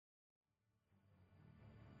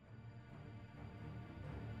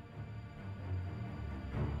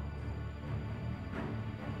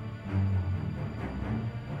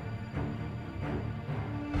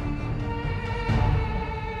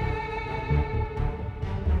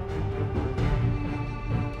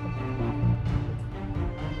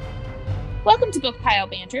Welcome to Book Pile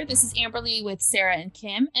Banter. This is Amberly with Sarah and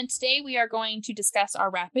Kim, and today we are going to discuss our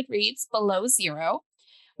rapid reads Below Zero,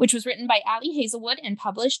 which was written by Ali Hazelwood and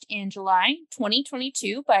published in July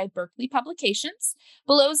 2022 by Berkeley Publications.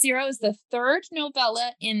 Below Zero is the third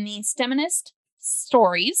novella in the STEMinist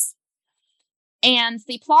stories. And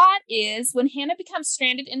the plot is when Hannah becomes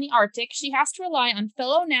stranded in the Arctic, she has to rely on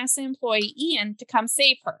fellow NASA employee Ian to come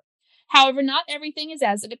save her. However, not everything is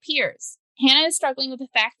as it appears. Hannah is struggling with the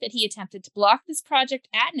fact that he attempted to block this project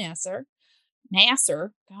at NASA.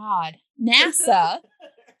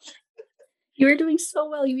 You were doing so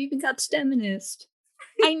well. You even got STEMinist.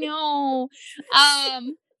 I know.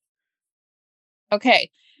 Okay.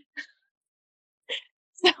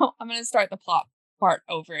 So I'm going to start the plot part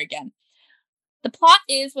over again. The plot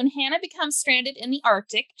is when Hannah becomes stranded in the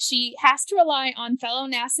Arctic, she has to rely on fellow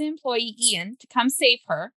NASA employee Ian to come save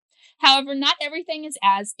her. However, not everything is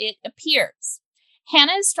as it appears.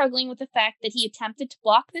 Hannah is struggling with the fact that he attempted to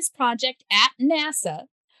block this project at NASA,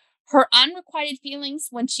 her unrequited feelings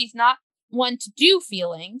when she's not one to do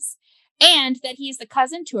feelings, and that he's the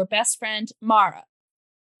cousin to her best friend, Mara.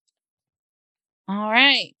 All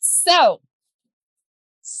right. So,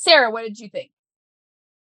 Sarah, what did you think?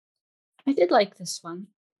 I did like this one.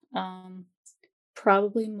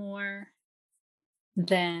 Probably more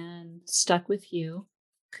than Stuck With You,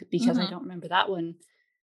 because I don't remember that one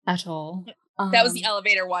at all. That was the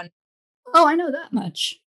elevator one. Oh, I know that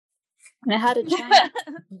much. And it had a giant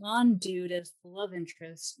blonde dude as the love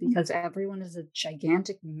interest because everyone is a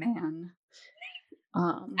gigantic man.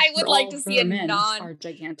 I would like to see a men are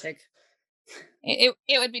gigantic. It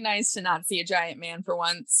would be nice to not see a giant man for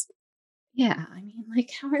once. Yeah, I mean, like,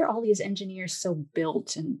 how are all these engineers so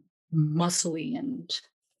built and muscly and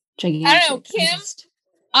gigantic? I don't know, Kim.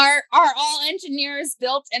 Are all engineers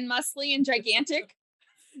built and muscly and gigantic?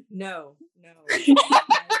 No.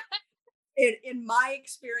 in my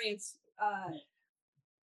experience,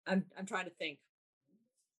 I'm trying to think.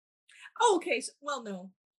 Oh, okay. So, well,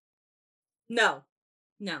 no. We'll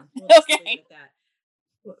just leave it at that.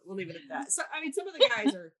 We'll leave it at that. So, I mean, some of the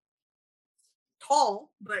guys are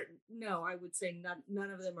tall, but no, I would say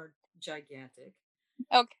none of them are gigantic.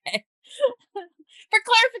 Okay. For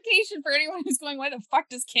clarification, for anyone who's going, why the fuck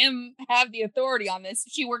does Kim have the authority on this?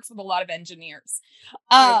 She works with a lot of engineers.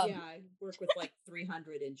 Yeah, I work with like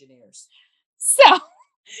 300 engineers. So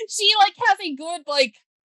she has a good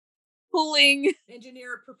pooling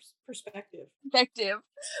engineer perspective. But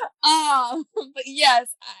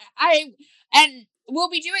yes, and we'll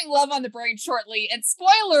be doing Love on the Brain shortly. And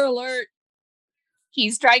spoiler alert,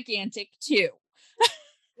 he's gigantic too.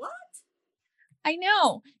 What? I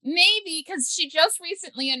know. Maybe because she just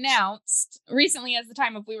recently announced, as the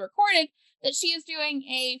time of we recorded, that she is doing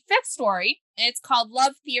a fifth story. It's called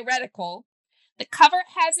Love Theoretical. The cover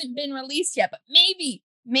hasn't been released yet, but maybe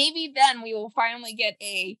then we will finally get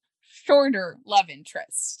a shorter love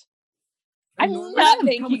interest. I'm not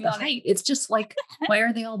thinking on height. It's just like, why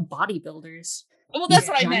are they all bodybuilders? Well, that's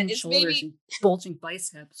what I meant. It's maybe and bulging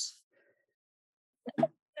biceps.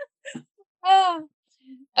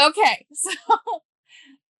 Okay, so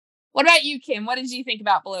what about you, Kim? What did you think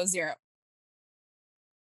about Below Zero?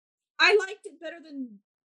 I liked it better than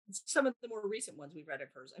some of the more recent ones we've read of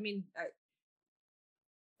hers. I mean,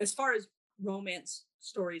 as far as romance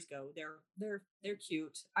stories go, they're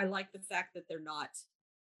cute. I like the fact that they're not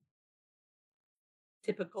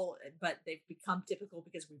typical, but they've become typical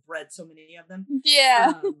because we've read so many of them.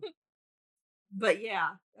 Yeah. But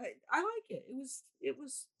yeah, I like it. It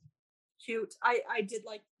was cute. I did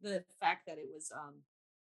like the fact that it was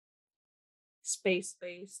space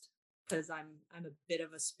based because I'm a bit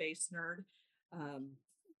of a space nerd.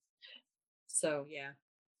 So yeah.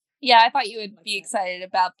 Yeah, I thought you would be excited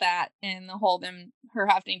about that and the whole her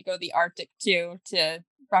having to go to the Arctic too to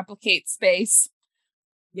replicate space.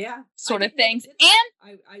 Yeah. Sort of things.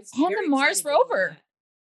 And the Mars rover.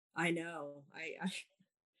 I know. I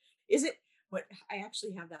is it what I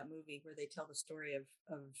actually have that movie where they tell the story of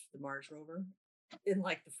the Mars rover in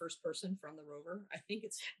like the first person from the rover. I think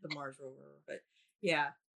it's the Mars rover, but yeah.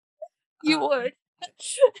 You would.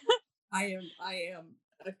 I am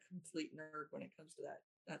a complete nerd when it comes to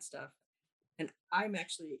that stuff. And I'm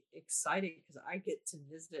actually excited because I get to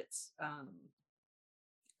visit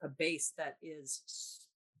a base that is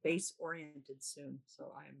space oriented soon.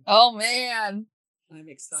 So oh man, I'm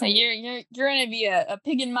excited. So you're gonna be a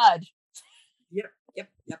pig in mud. Yep.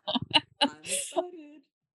 I'm excited.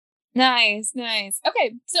 Nice.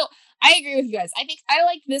 Okay, so I agree with you guys. I think I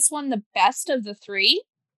like this one the best of the three.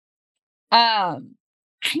 I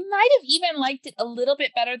might have even liked it a little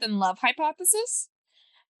bit better than Love Hypothesis.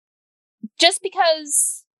 Just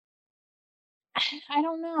because I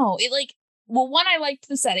don't know. It like, well, one, I liked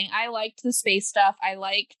the setting. I liked the space stuff. I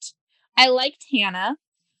liked Hannah.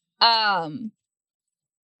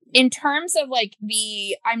 In terms of like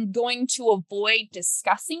I'm going to avoid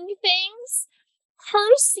discussing things,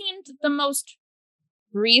 hers seemed the most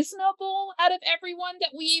reasonable out of everyone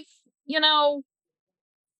that we've,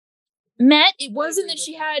 met. It wasn't that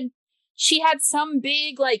she had some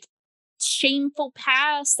big like shameful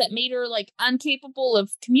past that made her like incapable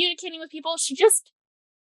of communicating with people. She just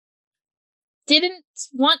didn't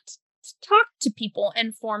want to talk to people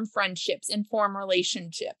and form friendships and form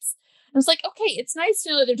relationships. I was like, okay, it's nice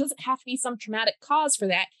to know that there doesn't have to be some traumatic cause for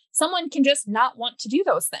that. Someone can just not want to do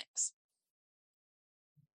those things.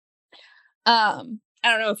 I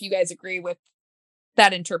don't know if you guys agree with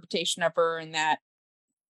that interpretation of her, and that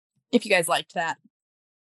if you guys liked that.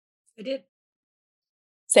 I did.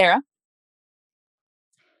 Sarah?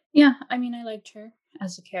 Yeah, I mean, I liked her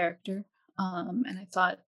as a character, and I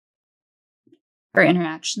thought her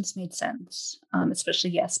interactions made sense, especially,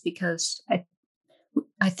 yes, because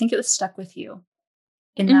I think it was stuck with you.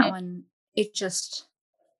 In that one,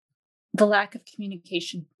 the lack of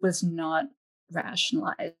communication was not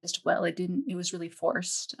rationalized well. It was really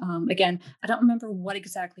forced. Again, I don't remember what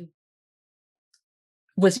exactly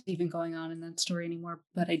was even going on in that story anymore,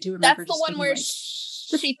 but I do remember that's the one where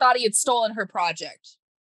she thought he had stolen her project.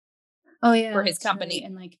 Oh yeah, for his company. Right.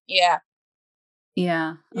 And like, yeah,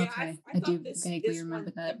 okay, I do vaguely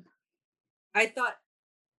remember that. I thought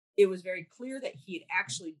it was very clear that he had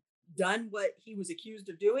actually done what he was accused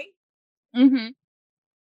of doing.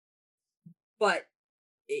 But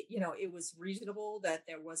it was reasonable that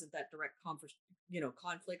there wasn't that direct conflict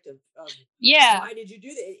of why did you do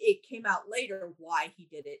that? It came out later why he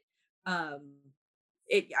did it.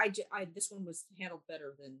 This one was handled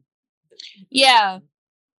better than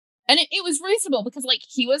and it was reasonable because like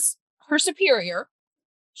he was her superior.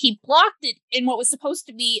 He blocked it in what was supposed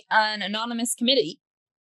to be an anonymous committee.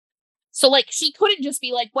 So like she couldn't just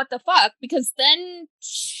be like, what the fuck? Because then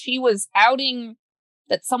she was outing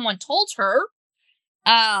that someone told her.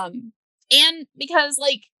 And because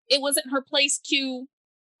like it wasn't her place to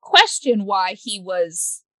question why he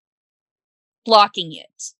was blocking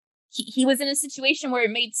it. He was in a situation where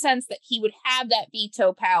it made sense that he would have that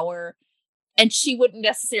veto power and she wouldn't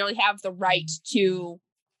necessarily have the right to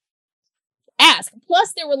ask.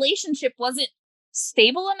 Plus, their relationship wasn't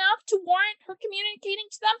stable enough to warrant her communicating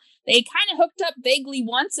to them. They kind of hooked up vaguely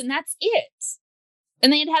once and that's it.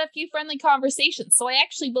 And they had had a few friendly conversations. So I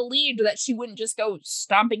actually believed that she wouldn't just go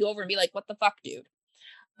stomping over and be like, what the fuck, dude?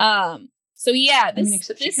 So yeah.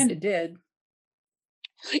 Except she kind of did.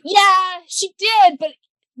 Yeah, she did,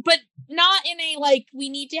 but not in a, like, we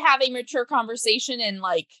need to have a mature conversation and,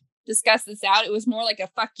 like, discuss this out. It was more like a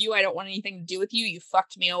fuck you, I don't want anything to do with you. You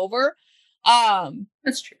fucked me over.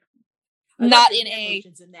 That's true. Not in a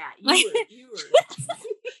in that. You were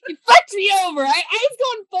you fucked me over. I was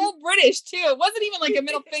going full British too. It wasn't even like a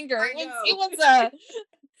middle finger. It was a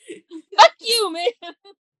fuck you, man.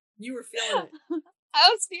 You were feeling it. I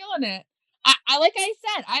was feeling it. I like I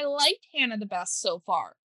said, I liked Hannah the best so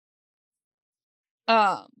far.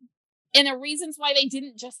 And the reasons why they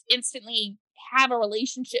didn't just instantly have a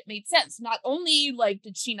relationship made sense. Not only like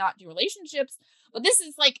did she not do relationships, but this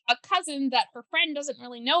is like a cousin that her friend doesn't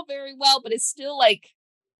really know very well, but is still like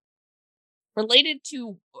related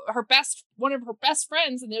to one of her best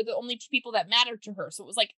friends, and they're the only two people that matter to her. So it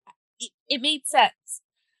was like, it made sense.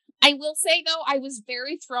 I will say though, I was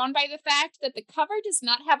very thrown by the fact that the cover does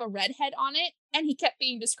not have a redhead on it, and he kept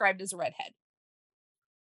being described as a redhead.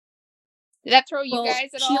 Did that throw you guys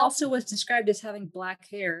at all? She also was described as having black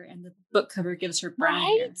hair, and the book cover gives her brown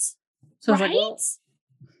hair. So I was like, well,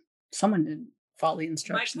 someone didn't follow the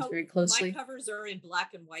instructions very closely. My covers are in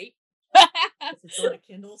black and white. It's on a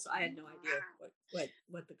Kindle, so I had no idea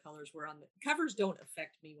what the colors were on the covers. Don't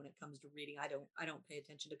affect me when it comes to reading. I don't pay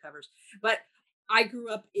attention to covers. But I grew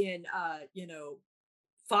up in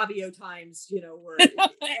Fabio times, where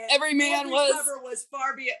every cover was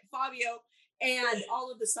Fabio, and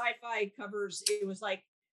all of the sci-fi covers, it was like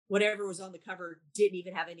whatever was on the cover didn't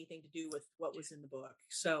even have anything to do with what was in the book.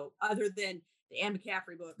 So other than the Anne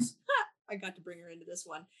McCaffrey books, I got to bring her into this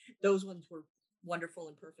one. Those ones were wonderful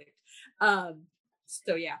and perfect.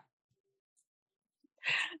 So yeah.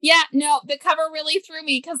 Yeah, no, the cover really threw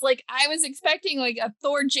me because like I was expecting like a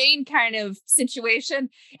Thor Jane kind of situation, and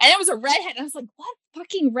it was a redhead. And I was like, what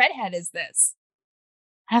fucking redhead is this?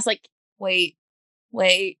 I was like, wait,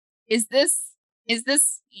 is this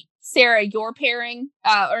Sarah, your pairing?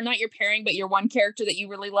 Or not your pairing, but your one character that you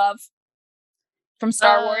really love from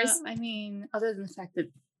Star Wars? I mean, other than the fact that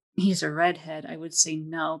he's a redhead, I would say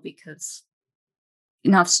no, because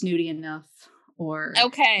not snooty enough, or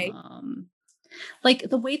Okay. like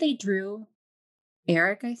the way they drew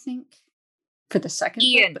Eric, I think, for the second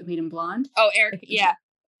Ian. book, but made him blonde. Oh, Eric, like, yeah.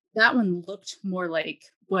 That one looked more like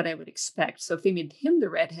what I would expect. So if they made him the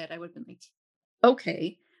redhead, I would have been like,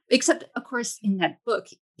 okay. Except, of course, in that book,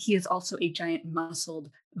 he is also a giant muscled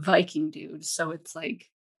Viking dude. So it's like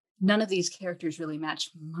none of these characters really match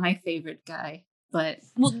my favorite guy. But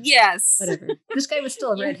well, yes, whatever. This guy was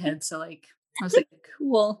still a redhead, so like I was like,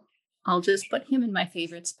 cool. I'll just put him in my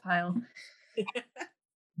favorites pile.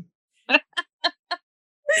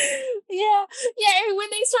 Yeah. When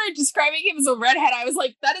they started describing him as a redhead, I was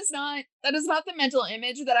like, that is not the mental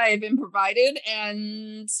image that I have been provided,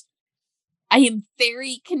 and I am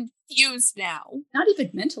very confused now. Not even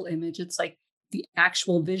mental image; it's like the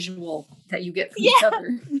actual visual that you get from the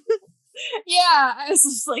cover. Yeah, I was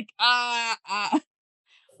just like,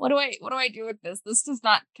 what do I do with this? This does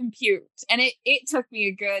not compute. And it took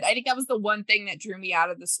me I think that was the one thing that drew me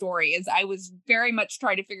out of the story, is I was very much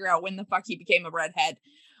trying to figure out when the fuck he became a redhead.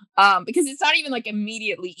 Because it's not even like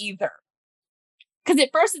immediately either. Because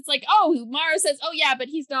at first it's like, oh, Mara says, oh yeah, but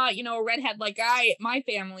he's not, a redhead like my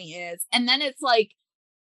family is. And then it's like,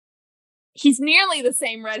 he's nearly the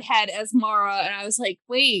same redhead as Mara. And I was like,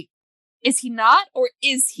 wait, is he not, or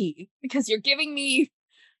is he? Because you're giving me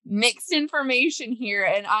mixed information here,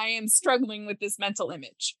 and I am struggling with this mental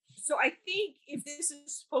image. So I think if this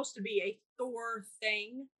is supposed to be a Thor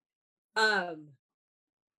thing,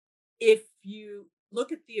 if you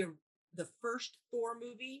look at the first Thor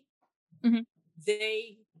movie, mm-hmm.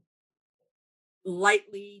 they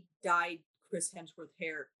lightly dyed Chris Hemsworth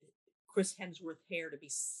hair to be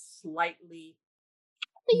slightly.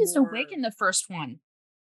 They used a wig in the first one.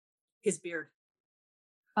 His beard.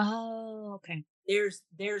 Oh, okay.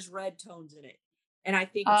 There's red tones in it, and I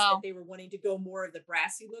think it's that they were wanting to go more of the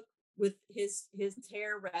brassy look with his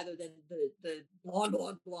hair rather than the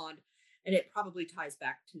blonde, and it probably ties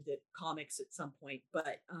back to the comics at some point.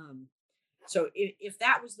 But so if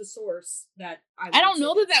that was the source, that I don't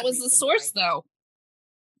know that was the source though.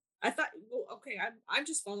 I thought, well, okay, I'm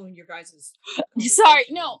just following your guys'. Sorry,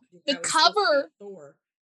 no, the cover. Thor.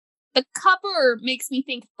 The cover makes me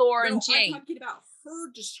think Thor and Jane. I'm talking about her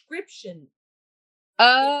description.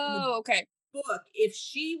 Oh, okay. Book. If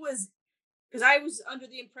she was, because I was under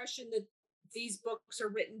the impression that these books are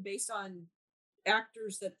written based on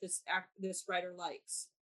actors that this writer likes.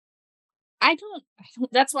 I don't.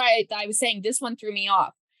 That's why I was saying this one threw me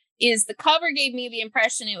off. Is the cover gave me the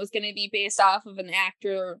impression it was going to be based off of an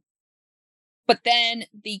actor, but then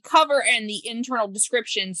the cover and the internal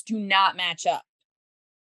descriptions do not match up.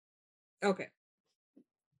 Okay.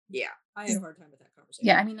 Yeah, I had a hard time with that conversation.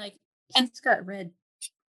 Yeah, I mean, like, he's got red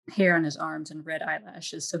hair on his arms and red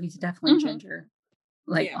eyelashes, so he's definitely ginger.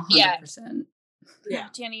 Like, 100%. Yeah.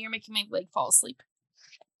 Danny, you're making my leg fall asleep.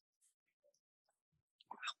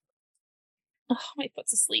 Oh, my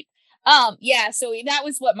foot's asleep. Yeah, so that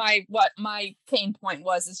was what my pain point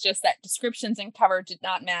was, is just that descriptions and cover did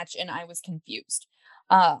not match, and I was confused.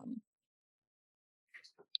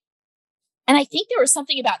 And I think there was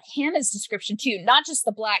something about Hannah's description too, not just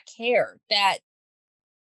the black hair, that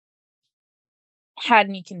had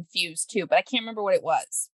me confused too, but I can't remember what it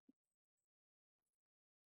was.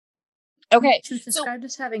 Okay. She was described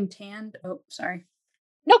as having tanned. Oh, sorry.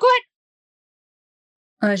 No, go ahead.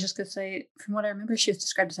 I was just going to say, from what I remember, she was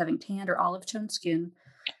described as having tanned or olive toned skin.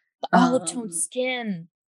 Olive toned skin.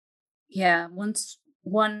 Yeah. One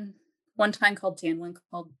time called tan, one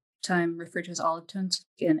time referred to as olive toned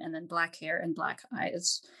skin, and then black hair and black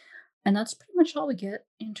eyes. And that's pretty much all we get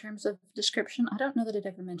in terms of description. I don't know that it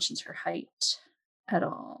ever mentions her height at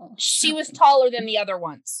all. She was taller than the other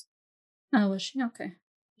ones. Oh, was she? Okay.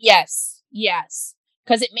 Yes.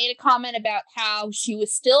 Because it made a comment about how she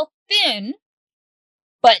was still thin,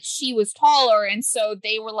 but she was taller, and so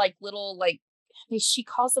they were like little, like, she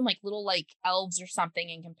calls them like little, like, elves or something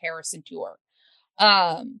in comparison to her.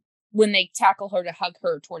 When they tackle her to hug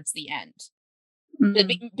her towards the end.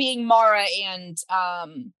 Mm-hmm. Being Mara and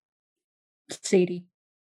Sadie.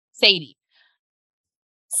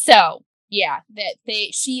 So, yeah,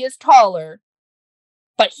 she is taller,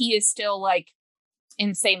 but he is still, like,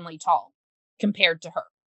 insanely tall compared to her.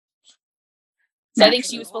 So I think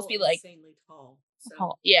she was supposed to be like insanely tall.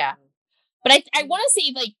 So, yeah. But I want to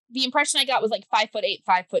say, like, the impression I got was like 5'8",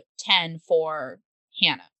 5'10" for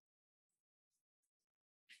Hannah.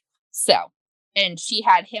 So, and she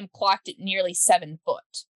had him clocked at nearly 7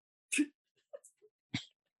 foot.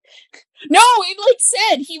 No, it like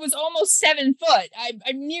said he was almost 7 foot.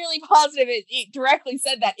 I'm nearly positive it directly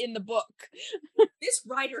said that in the book. This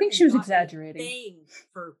writer, I think she was exaggerating. Thing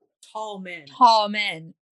for tall men. Tall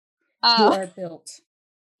men. Who are built.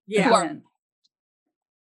 Yeah.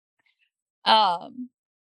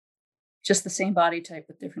 Just the same body type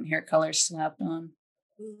with different hair colors slapped on.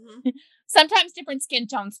 Mm-hmm. Sometimes different skin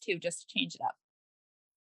tones too, just to change it up.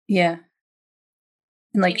 Yeah.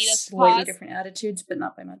 And like slightly pause? different attitudes, but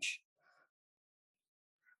not by much.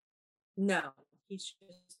 No, he's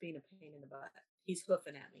just being a pain in the butt. He's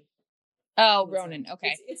hoofing at me. Oh, Ronan.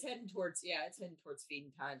 Okay. It's heading towards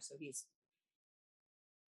feeding time. So he's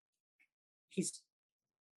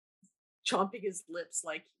chomping his lips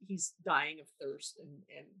like he's dying of thirst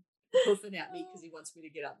and hoofing at me because he wants me to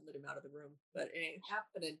get up and let him out of the room. But it ain't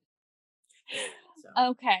happening. So,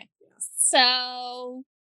 okay. Yeah. So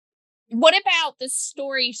what about the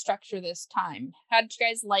story structure this time? How did you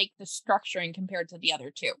guys like the structuring compared to the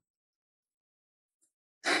other two?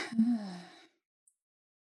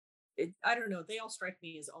 I don't know. They all strike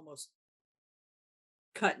me as almost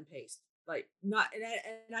cut and paste. Like not,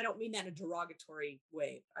 and I don't mean that in a derogatory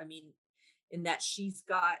way. I mean, in that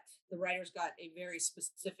the writer's got a very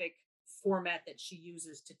specific format that she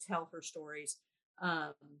uses to tell her stories.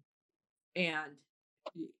 And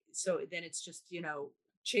so then it's just,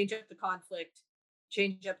 change up the conflict,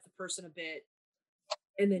 change up the person a bit,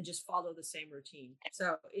 and then just follow the same routine.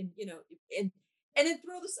 So, and then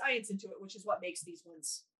throw the science into it, which is what makes these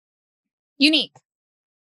ones unique.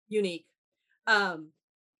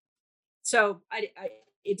 So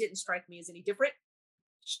it didn't strike me as any different.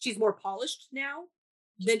 She's more polished now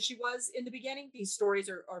than she was in the beginning. These stories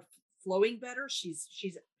are flowing better. She's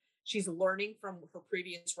learning from her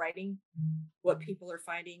previous writing what people are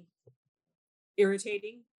finding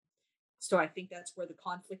irritating. So I think that's where the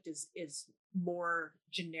conflict is more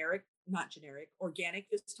organic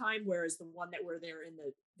this time. Whereas the one that were there in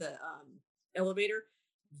the elevator,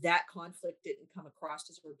 that conflict didn't come across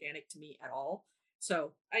as organic to me at all.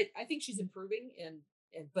 So I think she's improving,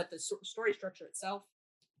 but the story structure itself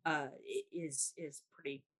is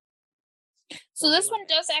pretty. So this one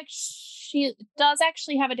does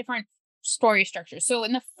actually have a different story structure. So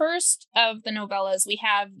in the first of the novellas, we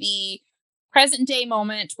have the present day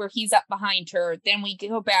moment where he's up behind her. Then we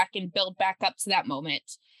go back and build back up to that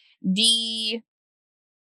moment. The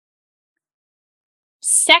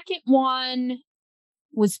second one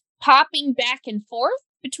was popping back and forth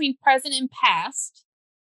between present and past.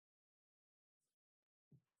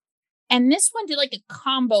 And this one did like a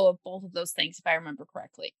combo of both of those things, if I remember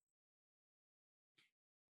correctly.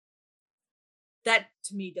 That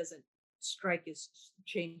to me doesn't strike as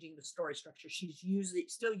changing the story structure. She's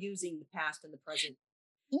still using the past and the present.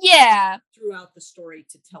 Yeah. Throughout the story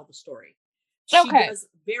to tell the story. Okay. She does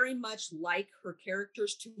very much like her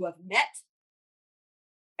characters to have met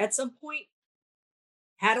at some point,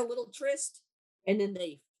 had a little tryst, and then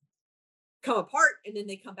they come apart and then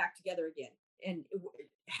they come back together again. And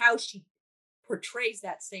how she portrays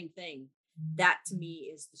that same thing, that to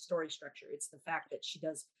me is the story structure. It's the fact that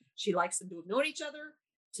she likes them to have known each other,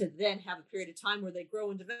 to then have a period of time where they grow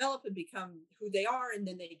and develop and become who they are, and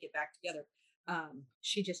then they get back together.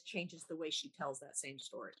 She just changes the way she tells that same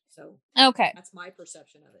story. So okay, that's my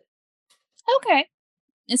perception of it. Okay.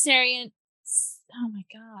 Asarian, oh my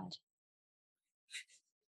god.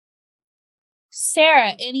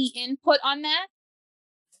 Sarah, any input on that?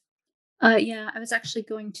 Yeah, I was actually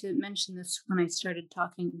going to mention this when I started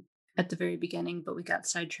talking at the very beginning, but we got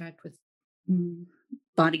sidetracked with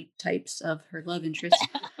body types of her love interest.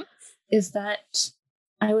 Is that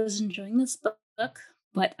I was enjoying this book,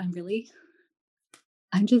 but I'm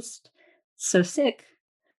just so sick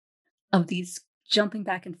of these jumping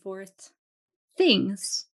back and forth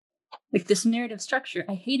things, like this narrative structure.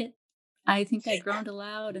 I hate it. I think I groaned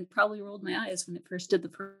aloud and probably rolled my eyes when it first did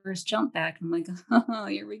the first jump back. I'm like, oh,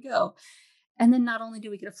 here we go. And then not only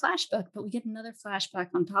do we get a flashback, but we get another flashback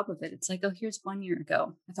on top of it. It's like, oh, here's 1 year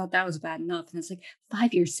ago. I thought that was bad enough. And it's like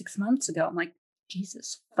 5 years, 6 months ago. I'm like,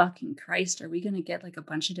 Jesus fucking Christ. Are we going to get like a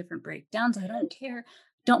bunch of different breakdowns? I don't care.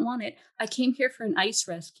 Don't want it. I came here for an ice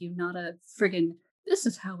rescue, not a friggin' this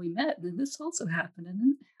is how we met. And then this also happened. And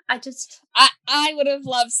then I would have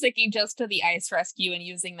loved sticking just to the ice rescue and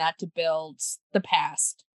using that to build the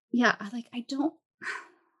past. Yeah, I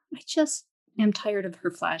just am tired of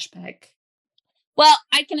her flashback. Well,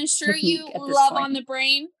 I can assure you, Love on the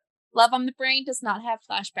Brain does not have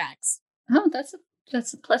flashbacks. Oh, that's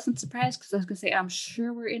a pleasant surprise, because I was going to say, I'm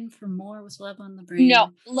sure we're in for more with Love on the Brain.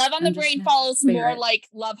 No, Love on the Brain follows more like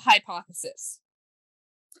Love Hypothesis.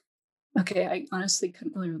 Okay, I honestly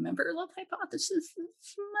couldn't really remember Love Hypothesis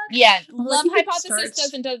as much. Yeah, Love Hypothesis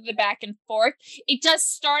doesn't do the back and forth. It does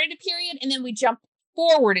start at a period, and then we jump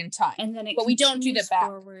forward in time. And then but we don't do the back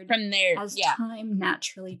forward from there. as time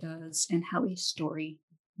naturally does, and how a story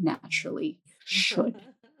naturally should,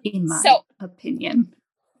 in my opinion.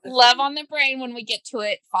 Love on the Brain, when we get to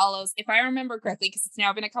it, follows, if I remember correctly, because it's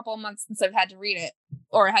now been a couple of months since I've had to read it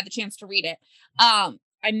or had the chance to read it. I'm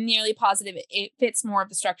nearly positive it fits more of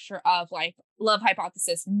the structure of like Love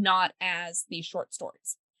Hypothesis, not as these short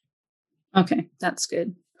stories. Okay, that's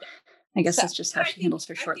good. I guess that's just how she handles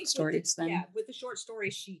her short stories then. Yeah, with the short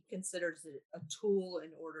stories, she considers it a tool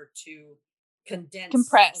in order to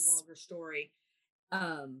compress a longer story.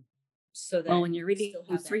 So that when you're reading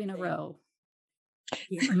 3 in a row,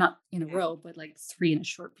 or not in a row, but like 3 in a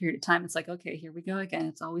short period of time, it's like, okay, here we go again.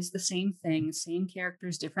 It's always the same thing, same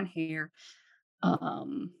characters, different hair.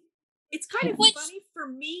 It's kind of funny for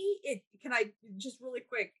me. Can I just really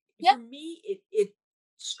quick? Yeah. For me, it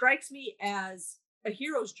strikes me as a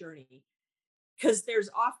hero's journey, because there's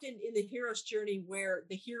often in the hero's journey where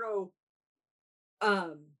the hero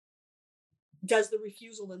does the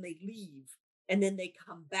refusal and they leave and then they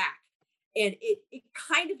come back, and it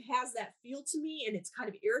kind of has that feel to me, and it's kind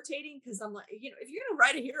of irritating because I'm like, if you're gonna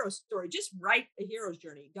write a hero story, just write a hero's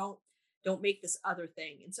journey. Don't make this other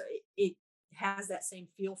thing. And so it has that same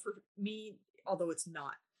feel for me, although it's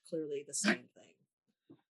not clearly the same thing.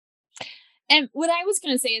 And what I was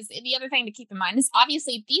going to say is the other thing to keep in mind is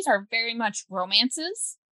obviously these are very much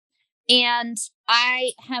romances. And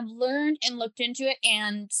I have learned and looked into it.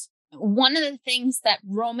 And one of the things that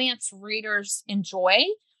romance readers enjoy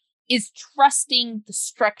is trusting the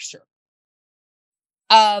structure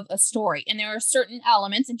of a story. And there are certain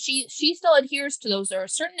elements, and she still adheres to those. There are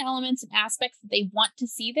certain elements and aspects that they want to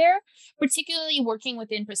see there, particularly working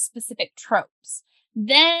within specific tropes.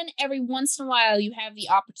 Then every once in a while you have the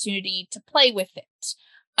opportunity to play with it.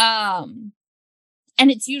 And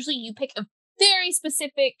it's usually you pick a very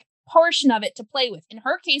specific portion of it to play with. In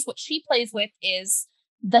her case, what she plays with is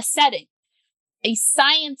the setting. A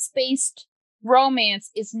science-based romance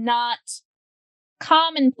is not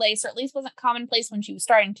commonplace, or at least wasn't commonplace when she was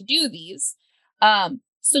starting to do these.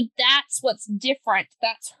 So that's what's different.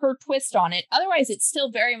 That's her twist on it. Otherwise, it still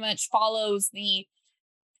very much follows the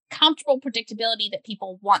comfortable predictability that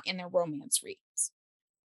people want in their romance reads.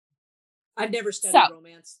 I've never studied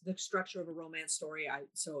romance, the structure of a romance story. I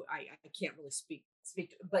can't really speak to it,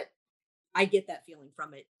 but I get that feeling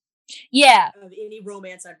from it. Yeah. Of any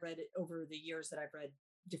romance I've read over the years that I've read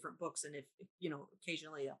different books, and if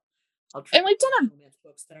occasionally I'll try romance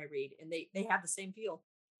books that I read, and they have the same feel.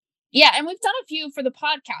 Yeah, and we've done a few for the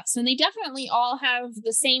podcast, and they definitely all have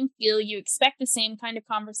the same feel. You expect the same kind of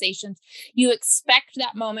conversations. You expect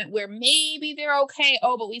that moment where maybe they're okay,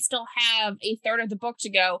 but we still have a third of the book to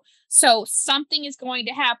go. So something is going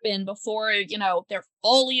to happen before, they're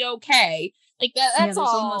fully okay. Like that's all.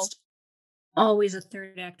 Almost always a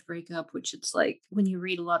third act breakup, which it's like when you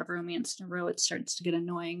read a lot of romance in a row, it starts to get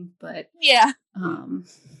annoying. But yeah.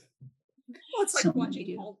 Well, it's like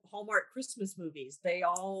watching Hallmark Christmas movies. They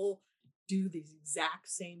all do the exact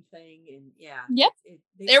same thing, and yeah. Yep.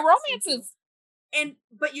 They're romances.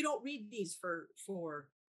 But you don't read these for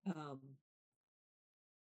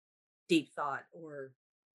deep thought or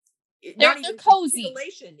they're cozy.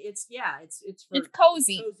 It's for it's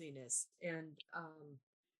cozy. Coziness and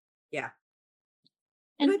yeah.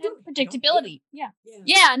 And predictability. Yeah.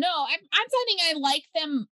 No, I'm finding I like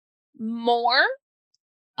them more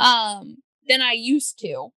than I used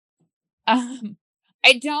to. I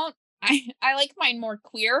like mine more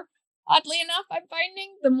queer. Oddly enough, I'm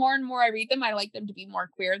finding the more and more I read them, I like them to be more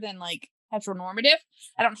queer than like heteronormative.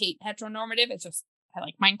 I don't hate heteronormative. It's just I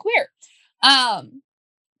like mine queer.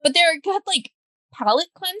 But they're a good like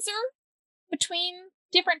palate cleanser between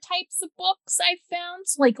different types of books I've found.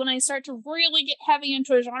 So, like when I start to really get heavy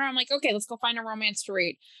into a genre, I'm like, okay, let's go find a romance to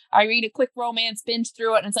read. I read a quick romance, binge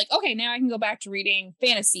through it, and it's like, okay, now I can go back to reading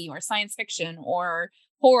fantasy or science fiction or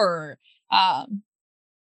horror.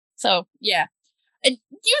 So yeah. And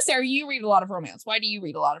you, Sarah, you read a lot of romance. Why do you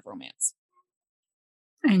read a lot of romance?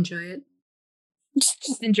 I enjoy it.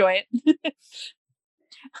 Just enjoy it.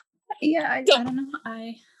 Yeah, I don't know.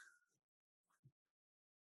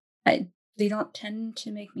 They don't tend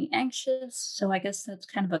to make me anxious, so I guess that's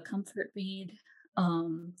kind of a comfort read.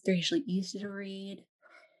 They're usually easy to read.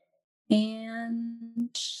 And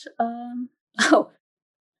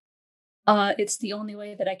it's the only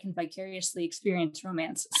way that I can vicariously experience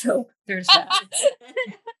romance. So there's that.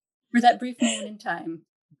 For that brief moment in time.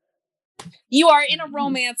 You are in a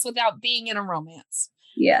romance without being in a romance.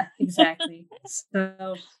 Yeah, exactly. So,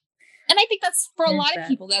 and I think that's for a lot of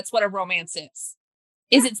people, that's what a romance is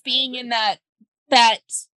it's being in that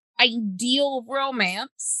ideal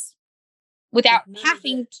romance without With none of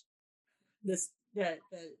having the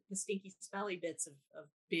stinky smelly bits of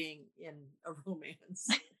being in a romance.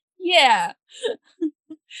 yeah.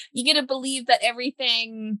 You get to believe that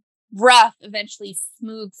everything rough eventually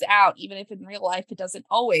smooths out, even if in real life it doesn't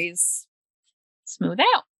always smooth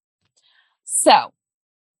out. So,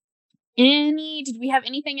 did we have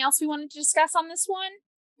anything else we wanted to discuss on this one?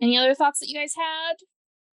 Any other thoughts that you guys had?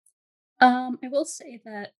 I will say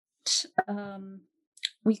that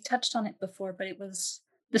we touched on it before, but it was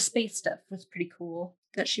the space stuff was pretty cool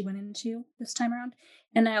that she went into this time around.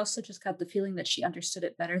 And I also just got the feeling that she understood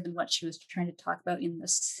it better than what she was trying to talk about in the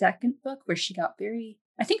second book, where she got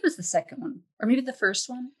I think it was the second one, or maybe the first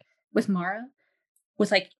one with Mara,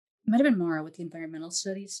 with like, it might have been Mara with the environmental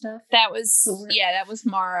studies stuff. That was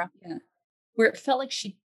Mara. Yeah. Where it felt like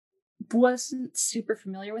she wasn't super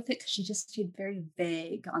familiar with it because she just stayed very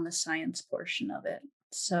vague on the science portion of it.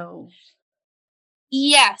 So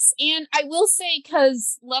yes, and I will say,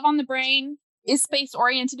 because Love on the Brain is space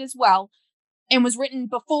oriented as well, and was written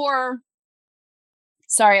before.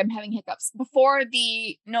 Sorry, I'm having hiccups. Before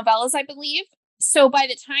the novellas, I believe. So by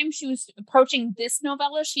the time she was approaching this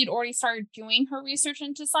novella, she had already started doing her research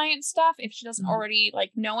into science stuff, if she doesn't already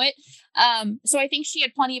know it. So I think she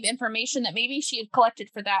had plenty of information that maybe she had collected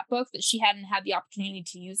for that book that she hadn't had the opportunity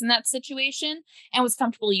to use in that situation and was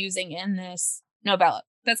comfortable using in this novella.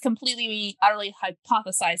 That's completely me utterly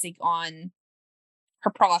hypothesizing on her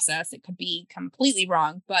process. It could be completely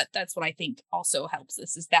wrong, but that's what I think also helps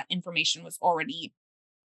this, is that information was already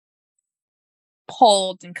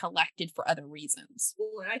pulled and collected for other reasons.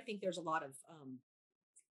 Well, and I think there's a lot of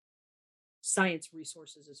science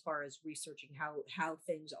resources as far as researching how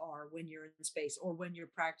things are when you're in space, or when you're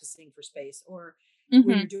practicing for space, or when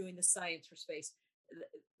you're doing the science for space.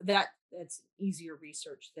 That's easier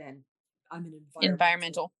research than I'm an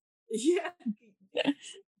environmental. Yeah.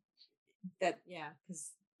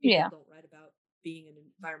 Because people don't write about being an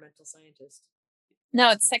environmental scientist. No,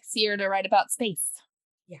 it's sexier to write about space.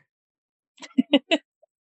 Yeah.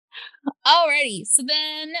 Alrighty, so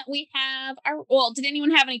then we have did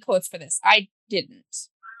anyone have any quotes for this? I didn't.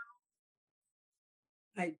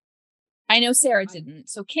 I know Sarah didn't.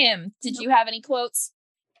 So Kim, did you have any quotes?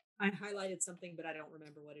 I highlighted something, but I don't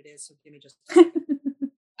remember what it is, so give me just a second.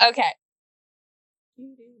 Okay.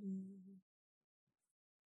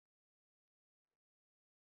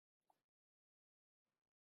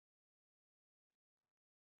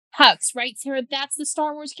 Hux, right, Sarah? That's the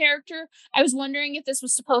Star Wars character. I was wondering if this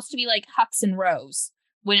was supposed to be like Hux and Rose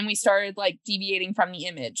when we started deviating from the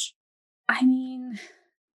image. I mean,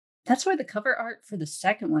 that's why the cover art for the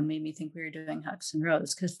second one made me think we were doing Hux and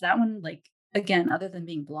Rose, because that one, again, other than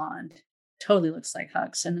being blonde, totally looks like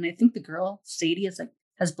Hux. And then I think the girl, Sadie,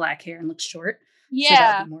 has black hair and looks short. Yeah. So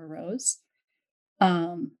that would be more Rose.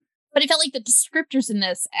 But it felt like the descriptors in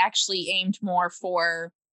this actually aimed more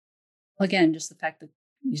for, again, just the fact that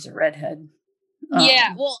he's a redhead.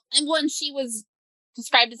 Yeah, and when she was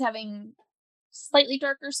described as having slightly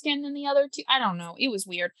darker skin than the other two, I don't know. It was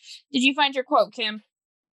weird. Did you find your quote, Kim?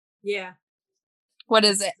 Yeah. What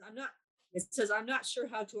is it? It says, I'm not sure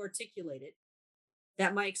how to articulate it.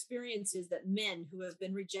 That my experience is that men who have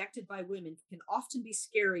been rejected by women can often be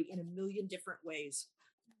scary in a million different ways.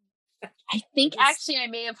 I think actually I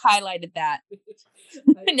may have highlighted that.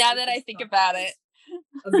 Now that I think about it.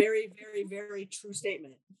 A very, very, very true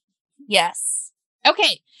statement. Yes.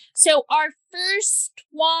 Okay. So our first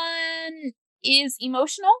one is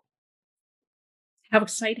emotional. How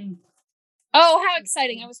exciting. Oh, how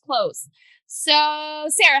exciting. I was close. So,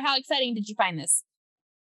 Sarah, how exciting did you find this?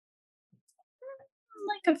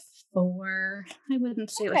 Like a 4. I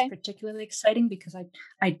wouldn't say it was particularly exciting because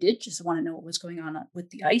I did just want to know what was going on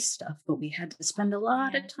with the ice stuff, but we had to spend a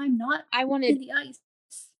lot of time in the ice.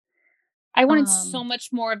 I wanted so much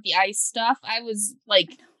more of the ice stuff. I was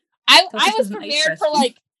I was prepared for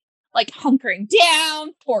hunkering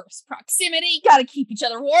down, close proximity, gotta keep each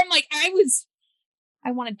other warm.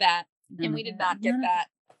 I wanted that. And we did not get that.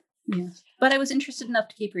 Yeah. But I was interested enough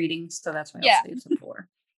to keep reading, so that's why I'll say it's a 4.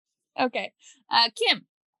 Okay. Kim.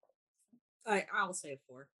 I'll say a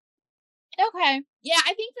 4. Okay. Yeah,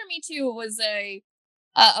 I think for me too it was a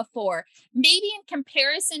 4. Maybe in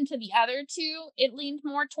comparison to the other two, it leaned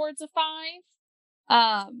more towards a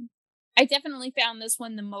 5. I definitely found this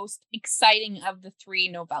one the most exciting of the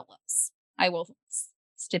 3 novellas. I will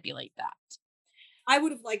stipulate that. I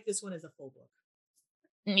would have liked this one as a full book.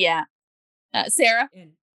 Yeah. Sarah?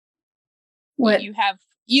 What?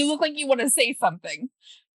 You look like you want to say something.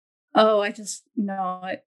 Oh, I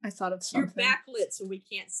thought of something. You're backlit, so we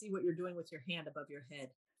can't see what you're doing with your hand above your head.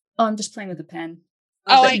 Oh, I'm just playing with a pen.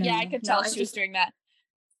 I could tell she was doing that.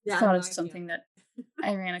 Yeah, thought no, of something that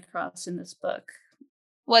I ran across in this book.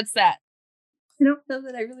 What's that? I don't know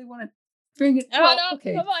that I really want to bring it. Oh, Well, no,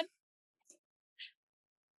 okay. come on.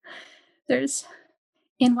 There's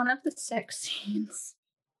in one of the sex scenes.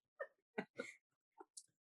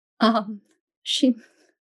 She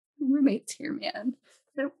roommate's here, man.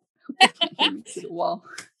 I hope they can't hear me through the wall.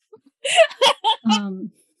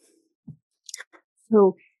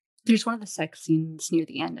 So there's one of the sex scenes near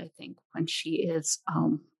the end, I think, when she is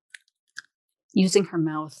using her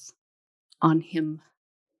mouth on him,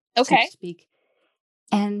 so Okay. to speak.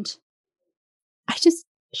 And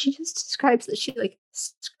she just describes that she like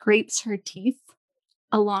scrapes her teeth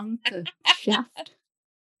along the shaft.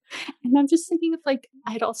 And I'm just thinking of like,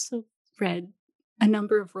 I'd also read a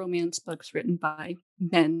number of romance books written by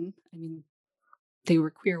men. I mean, they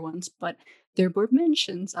were queer ones, but there were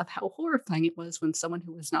mentions of how horrifying it was when someone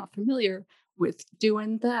who was not familiar with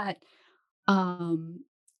doing that,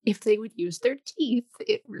 if they would use their teeth,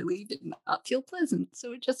 it really did not feel pleasant.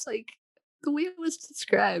 So it just like the way it was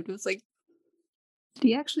described was like, did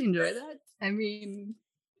he actually enjoy that? I mean,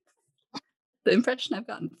 the impression I've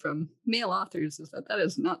gotten from male authors is that that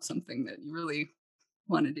is not something that you really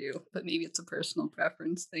want to do, but maybe it's a personal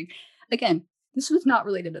preference thing. Again, this was not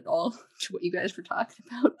related at all to what you guys were talking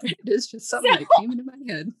about, but it is just something that came into my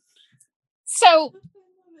head. So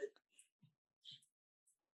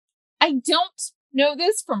I don't know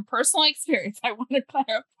this from personal experience. I want to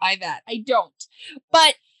clarify that. I don't.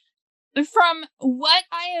 But from what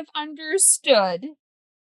I have understood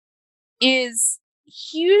is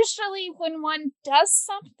usually when one does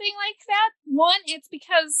something like that, one, it's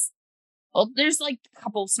because, well, there's like a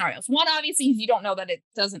couple of scenarios. One, obviously, is you don't know that it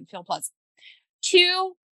doesn't feel pleasant.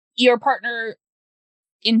 Two, your partner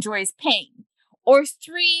enjoys pain. Or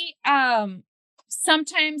three,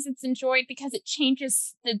 sometimes it's enjoyed because it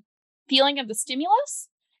changes the feeling of the stimulus.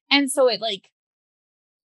 And so it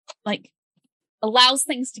like allows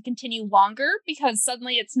things to continue longer because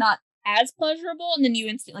suddenly it's not as pleasurable, and then you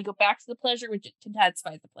instantly go back to the pleasure, which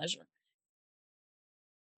intensifies the pleasure.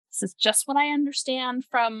 This is just what I understand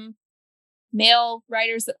from male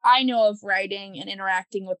writers that I know of writing and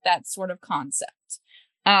interacting with that sort of concept.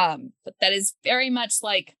 But that is very much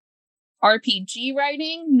like RPG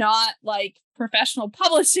writing, not like professional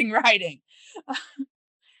publishing writing.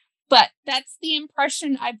 But that's the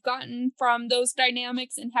impression I've gotten from those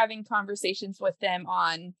dynamics and having conversations with them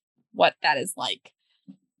on what that is like.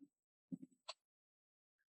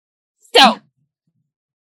 So,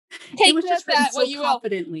 take it was that so what you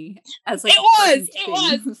confidently will. As like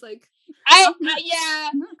it was like I'm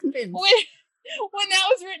not convinced. When that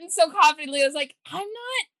was written so confidently, I was like, I'm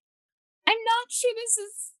not sure this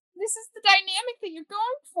is the dynamic that you're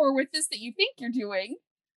going for with this that you think you're doing.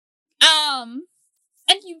 And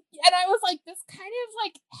I was like, this kind of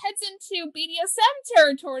like heads into BDSM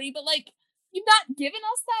territory, but like you've not given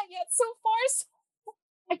us that yet so far, so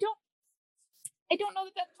I don't know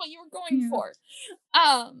that that's what you were going for.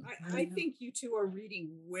 I think you two are reading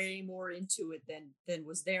way more into it than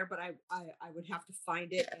was there, but I would have to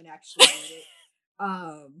find it and actually read it.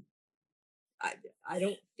 I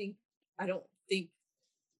don't think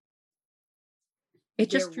it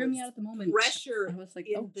just threw me out at the moment. Pressure I was like,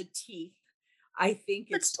 in the teeth. I think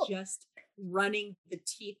it's just running the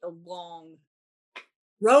teeth along.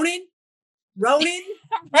 Ronan? Running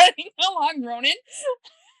along, Ronan?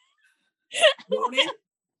 Ronan?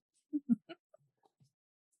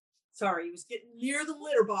 Sorry, he was getting near the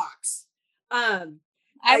litter box. I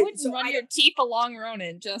wouldn't run your teeth along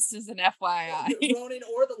Ronan, just as an FYI. Ronan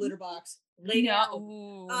or the litter box. Lay down.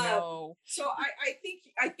 Ooh, no. So I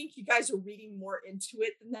think you guys are reading more into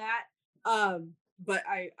it than that. But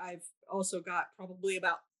I've also got probably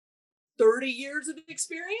about 30 years of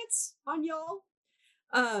experience on y'all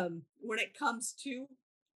when it comes to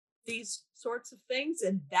these sorts of things,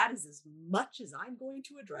 and that is as much as I'm going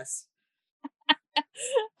to address.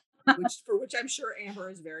 For which I'm sure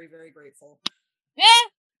Amber is very, very grateful. Yeah.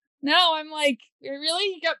 No, I'm like,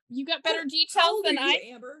 really? You got better details than I.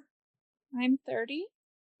 Amber? I'm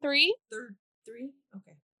 33. 33?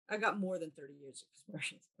 Okay. I got more than 30 years of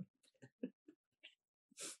experience.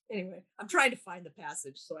 Anyway, I'm trying to find the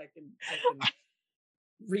passage so I can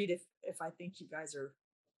read if I think you guys are.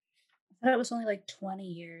 I thought it was only like 20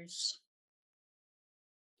 years.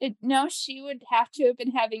 No, she would have to have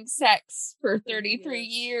been having sex for 33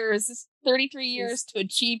 years. 33 years to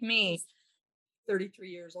achieve me. 33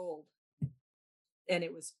 years old. And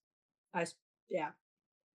it was, and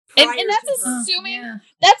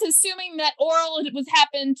that's assuming that oral was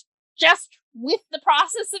happened just with the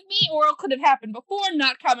process of me. Oral could have happened before,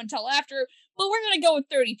 not come until after, but we're going to go with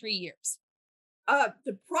 33 years.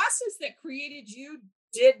 The process that created you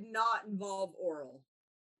did not involve oral.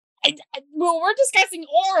 Well, we're discussing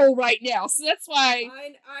oral right now, so that's why.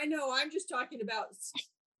 I know. I'm just talking about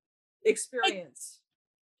experience.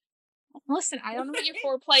 Listen, I don't know what your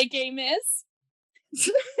foreplay game is.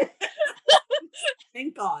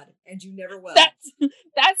 Thank God, and you never will.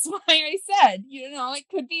 That's why I said, it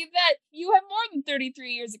could be that you have more than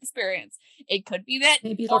 33 years experience. It could be that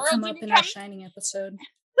maybe it'll come up in our Shining episode.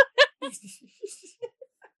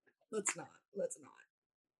 Let's not.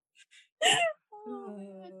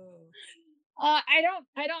 I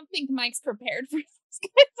don't think Mike's prepared for this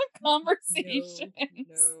kinds of conversations.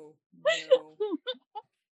 No.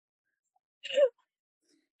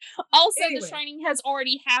 Also, anyway. The Shining has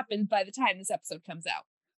already happened by the time this episode comes out.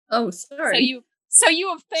 Oh, sorry. So you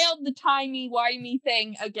have failed the timey-wimey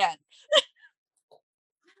thing again.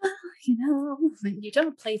 When you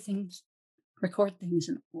don't record things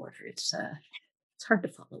in order, it's hard to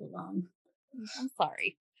follow along. I'm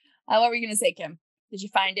sorry. What were you going to say, Kim? Did you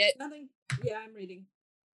find it? Nothing. Yeah, I'm reading.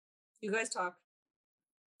 You guys talk.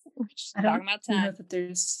 We're just talking about time. I don't know that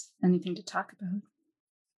there's anything to talk about.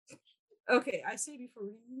 Okay, I say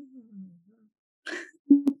before.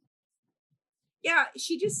 Yeah,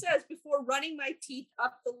 she just says, before running my teeth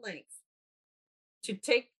up the length to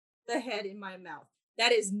take the head in my mouth.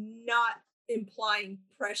 That is not implying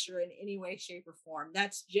pressure in any way, shape, or form.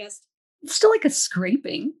 That's just... It's still like a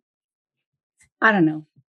scraping. I don't know.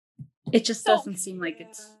 It just doesn't seem like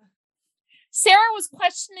it's... Sarah was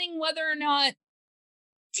questioning whether or not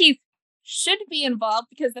teeth should be involved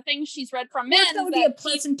because the things she's read from men... That would be a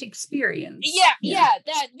pleasant experience. Yeah,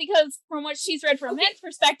 that because from what she's read from men's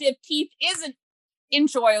perspective, teeth isn't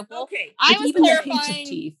enjoyable. Okay. I was clarifying.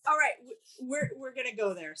 Teeth. All right, we're gonna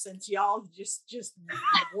go there since y'all just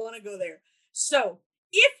want to go there. So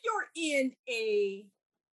if you're in a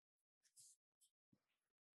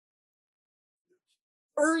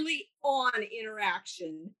early on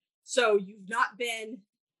interaction, so you've not been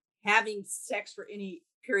having sex for any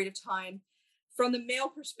period of time, from the male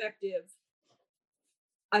perspective,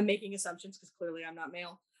 I'm making assumptions because clearly I'm not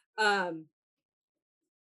male.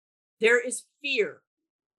 There is fear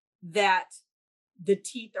that the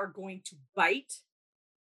teeth are going to bite.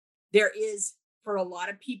 There is, for a lot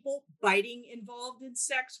of people, biting involved in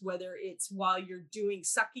sex, whether it's while you're doing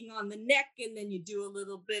sucking on the neck and then you do a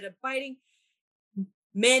little bit of biting.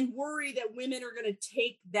 Men worry that women are going to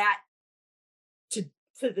take that to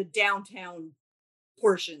the downtown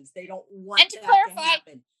portions. They don't want to clarify,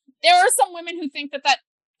 happen. There are some women who think that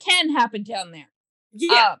can happen down there.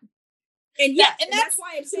 Yeah. And that's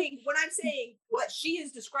why I'm saying, what she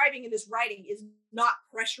is describing in this writing is not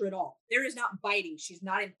pressure at all. There is not biting. She's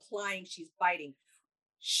not implying she's biting.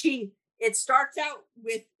 It starts out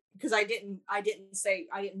with, because I didn't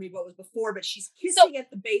read what was before, but she's kissing at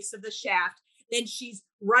the base of the shaft. Then she's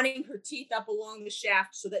running her teeth up along the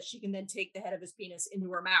shaft so that she can then take the head of his penis into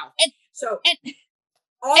her mouth.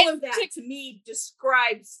 All of that to me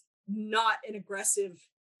describes not an aggressive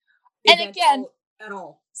event at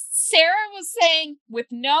all. Sarah was saying, with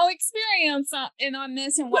no experience on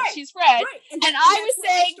this and what she's read, right. and I was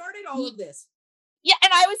saying, I started all of this. Yeah,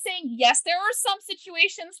 and I was saying, yes, there are some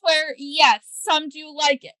situations where, yes, some do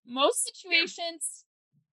like it. Most situations,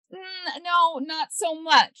 no, not so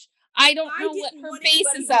much. I don't know what her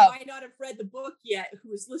basis of. Might not have read the book yet,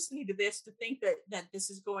 who is listening to this, to think that this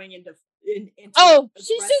is going into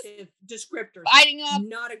she's just descriptors, biting off,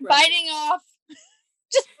 not aggressive. biting off.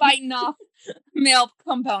 Just biting off male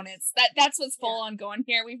components. That's what's full on going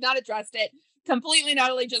here. We've not addressed it completely.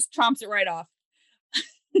 Not only just tromps it right off.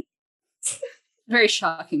 Very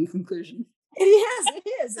shocking conclusion. It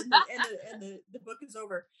is, and the book is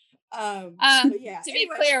over. To be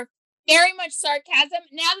clear, very much sarcasm.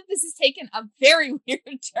 Now that this has taken a very weird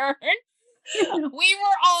turn, we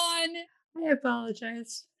were on. I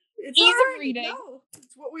apologize. It's ease right. of reading. No,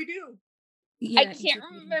 it's what we do. Yeah, I can't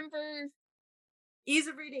remember. Ease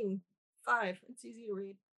of reading 5. It's easy to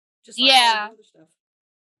read. Just like all the other stuff.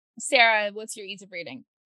 Sarah, what's your ease of reading?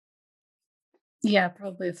 Yeah,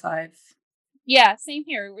 probably a 5. Yeah, same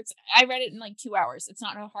here. I read it in like 2 hours. It's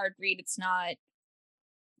not a hard read. It's not.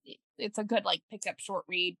 It's a good pick up short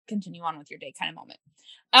read, continue on with your day kind of moment.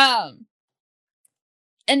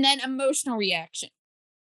 And then emotional reaction.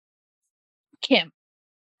 Kim.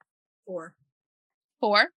 4.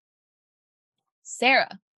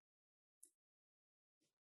 Sarah.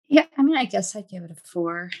 Yeah, I mean, I guess I'd give it a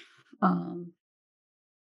 4. I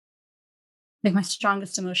think my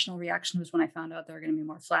strongest emotional reaction was when I found out there were going to be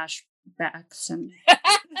more flashbacks, and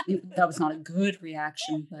that was not a good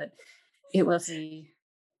reaction, but it wasn't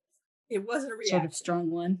a reaction. Sort of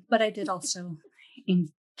strong one. But I did also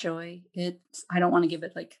enjoy it. I don't want to give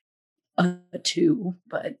it like a 2,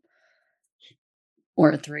 but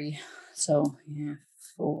or a 3. So yeah,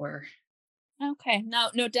 4. Okay.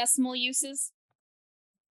 No decimal uses?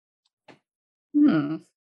 I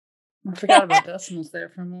forgot about decimals there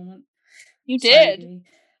for a moment. You Sorry, did. Dewey.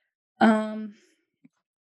 Did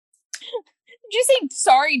you say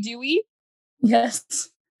sorry, Dewey? Yes.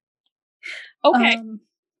 Okay.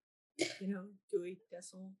 Dewey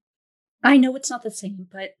decimal. I know it's not the same,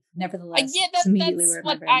 but nevertheless, Yeah, it's immediately that's where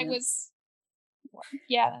my what brain I went. was.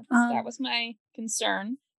 Yeah, that was my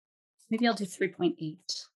concern. Maybe I'll do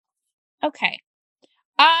 3.8. Okay.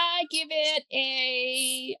 I give it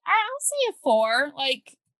I'll say a 4.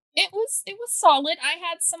 Like it was solid. I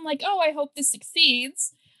had some like, oh, I hope this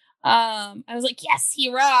succeeds. I was like, yes,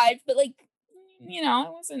 he arrived, but like, I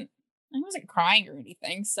wasn't crying or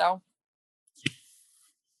anything. So,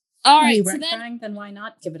 all right. You So weren't then, crying, then why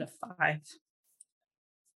not give it a 5?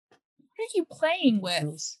 what are you playing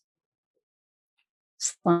with?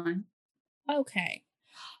 Fine. Okay.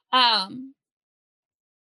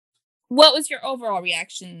 What was your overall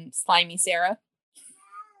reaction, Slimy Sarah?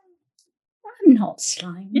 I'm not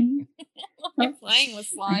slimy. You're playing with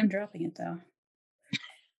slime. I am dropping it though.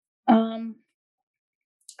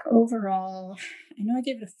 Overall, I know I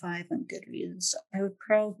gave it a 5 on Goodreads. I would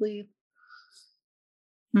probably.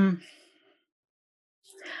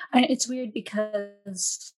 It's weird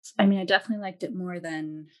because I definitely liked it more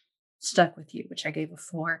than Stuck With You, which I gave a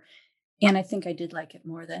 4, and I think I did like it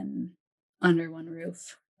more than Under One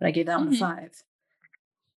Roof, but I gave that one a 5.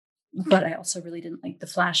 But I also really didn't like the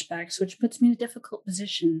flashbacks, which puts me in a difficult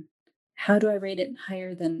position. How do I rate it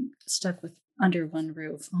higher than Stuck With Under One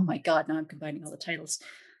Roof? Oh my God, now I'm combining all the titles.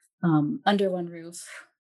 Under One Roof,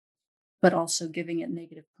 but also giving it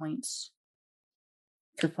negative points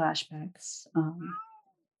for flashbacks.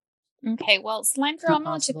 Okay, well, Slime Girl, I'm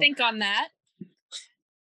going to let you think on that.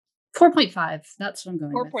 4.5. That's what I'm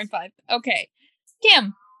going 4.5. Okay.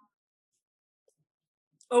 Kim.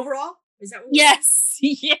 Overall? Is that what Yes.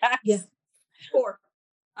 Yes. Yeah. 4.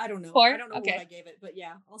 I don't know. 4? I don't know what I gave it, but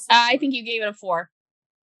yeah. I'll say I think you gave it a 4.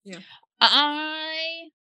 Yeah.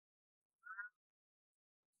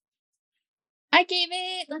 I gave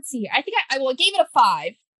it, let's see. I think I gave it a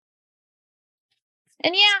 5.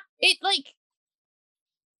 And yeah, it's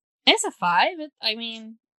a 5.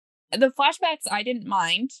 The flashbacks I didn't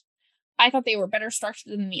mind. I thought they were better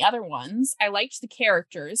structured than the other ones. I liked the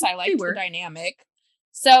characters. I liked the dynamic.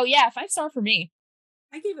 So yeah, 5-star for me.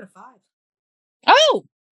 I gave it a 5. Oh,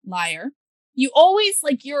 liar. You always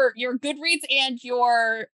your Goodreads and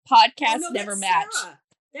your podcast never match. Sarah.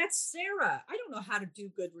 That's Sarah. I don't know how to do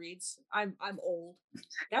Goodreads. I'm old.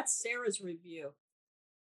 That's Sarah's review.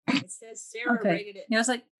 It says Sarah rated it. Yeah, I was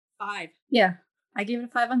like 5. Yeah, I gave it a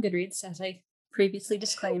 5 on Goodreads, as I previously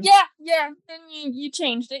disclaimed. Yeah. And you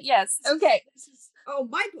changed it. Yes. Okay.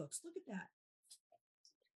 My books. Look at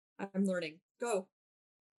that. I'm learning. Go.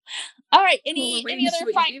 All right. Any other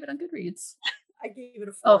you gave it on Goodreads? I gave it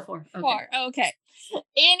a 4. Oh, 4. Okay. 4. Okay.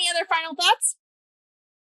 Any other final thoughts?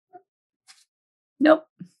 Nope.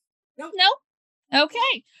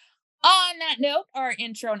 Okay. On that note, our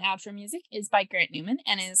intro and outro music is by Grant Newman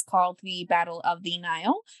and is called The Battle of the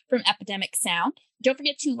Nile from Epidemic Sound. Don't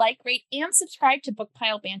forget to like, rate, and subscribe to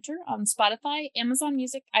Bookpile Banter on Spotify, Amazon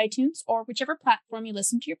Music, iTunes, or whichever platform you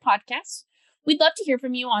listen to your podcasts. We'd love to hear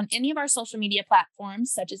from you on any of our social media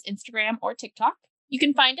platforms, such as Instagram or TikTok. You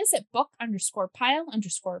can find us at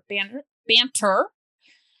book_pile_banter.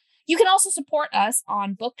 You can also support us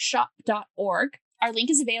on bookshop.org. Our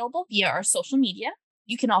link is available via our social media.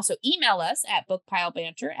 You can also email us at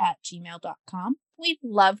bookpilebanter@gmail.com. We'd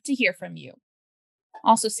love to hear from you.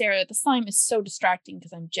 Also, Sarah, the slime is so distracting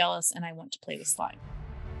because I'm jealous and I want to play with slime.